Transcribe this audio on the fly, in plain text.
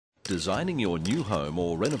designing your new home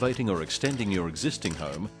or renovating or extending your existing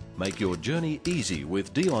home, make your journey easy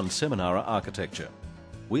with Dion Seminara Architecture.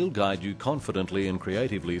 We'll guide you confidently and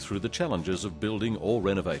creatively through the challenges of building or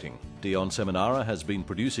renovating. Dion Seminara has been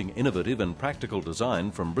producing innovative and practical design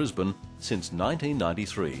from Brisbane since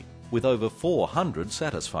 1993, with over 400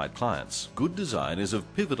 satisfied clients. Good design is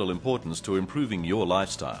of pivotal importance to improving your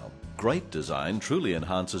lifestyle. Great design truly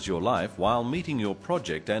enhances your life while meeting your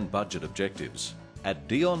project and budget objectives. At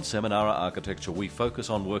Dion Seminara Architecture, we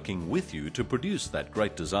focus on working with you to produce that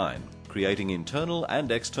great design, creating internal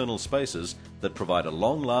and external spaces that provide a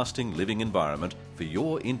long-lasting living environment for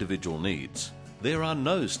your individual needs. There are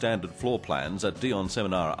no standard floor plans at Dion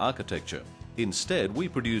Seminara Architecture. Instead, we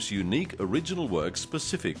produce unique original work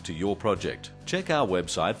specific to your project. Check our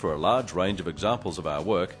website for a large range of examples of our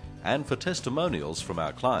work and for testimonials from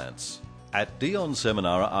our clients. At Dion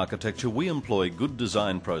Seminara Architecture, we employ good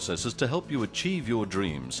design processes to help you achieve your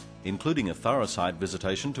dreams, including a thorough site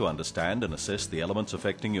visitation to understand and assess the elements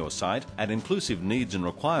affecting your site, an inclusive needs and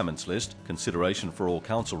requirements list, consideration for all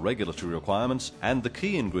council regulatory requirements, and the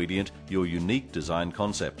key ingredient, your unique design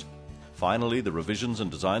concept. Finally, the revisions and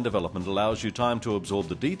design development allows you time to absorb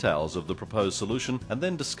the details of the proposed solution and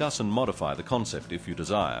then discuss and modify the concept if you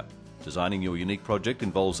desire. Designing your unique project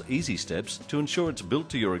involves easy steps to ensure it's built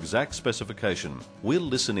to your exact specification. We'll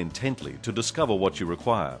listen intently to discover what you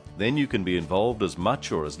require. Then you can be involved as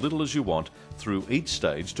much or as little as you want through each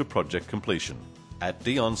stage to project completion. At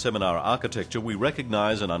Dion Seminara Architecture, we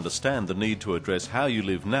recognise and understand the need to address how you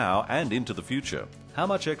live now and into the future, how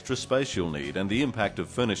much extra space you'll need and the impact of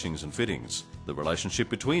furnishings and fittings, the relationship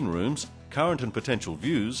between rooms, current and potential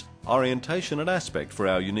views, orientation and aspect for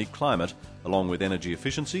our unique climate, along with energy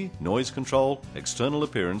efficiency, noise control, external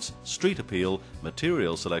appearance, street appeal,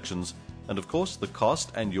 material selections, and of course the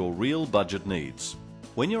cost and your real budget needs.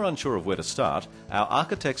 When you're unsure of where to start, our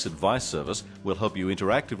Architect's Advice Service will help you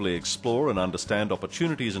interactively explore and understand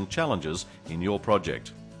opportunities and challenges in your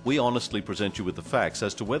project. We honestly present you with the facts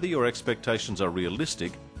as to whether your expectations are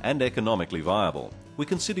realistic and economically viable. We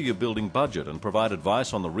consider your building budget and provide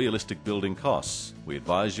advice on the realistic building costs. We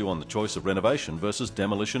advise you on the choice of renovation versus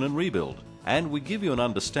demolition and rebuild. And we give you an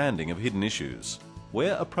understanding of hidden issues.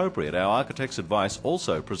 Where appropriate, our Architect's Advice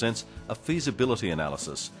also presents a feasibility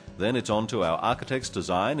analysis. Then it's on to our Architect's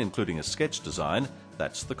Design, including a sketch design,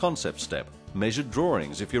 that's the concept step, measured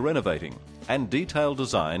drawings if you're renovating, and detailed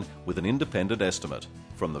design with an independent estimate.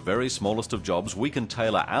 From the very smallest of jobs, we can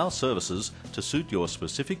tailor our services to suit your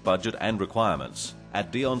specific budget and requirements.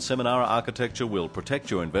 At Dion Seminara Architecture, we'll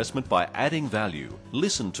protect your investment by adding value,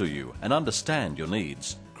 listen to you, and understand your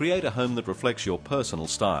needs. Create a home that reflects your personal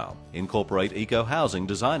style. Incorporate eco-housing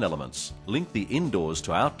design elements. Link the indoors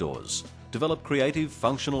to outdoors. Develop creative,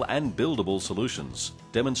 functional and buildable solutions.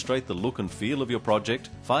 Demonstrate the look and feel of your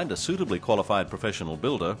project. Find a suitably qualified professional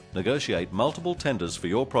builder. Negotiate multiple tenders for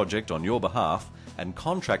your project on your behalf and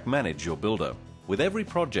contract manage your builder. With every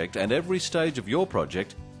project and every stage of your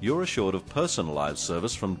project, you're assured of personalised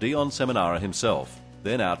service from Dion Seminara himself.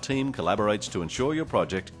 Then our team collaborates to ensure your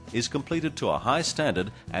project is completed to a high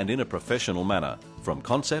standard and in a professional manner, from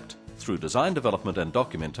concept through design development and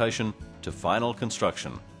documentation to final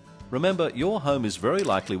construction. Remember, your home is very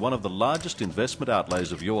likely one of the largest investment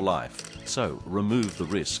outlays of your life, so remove the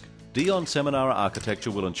risk. Dion Seminara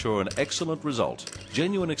Architecture will ensure an excellent result,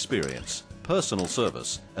 genuine experience, personal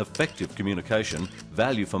service, effective communication,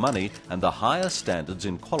 value for money and the highest standards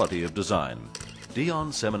in quality of design.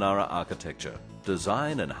 Dion Seminara Architecture.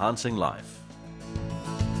 Design enhancing life.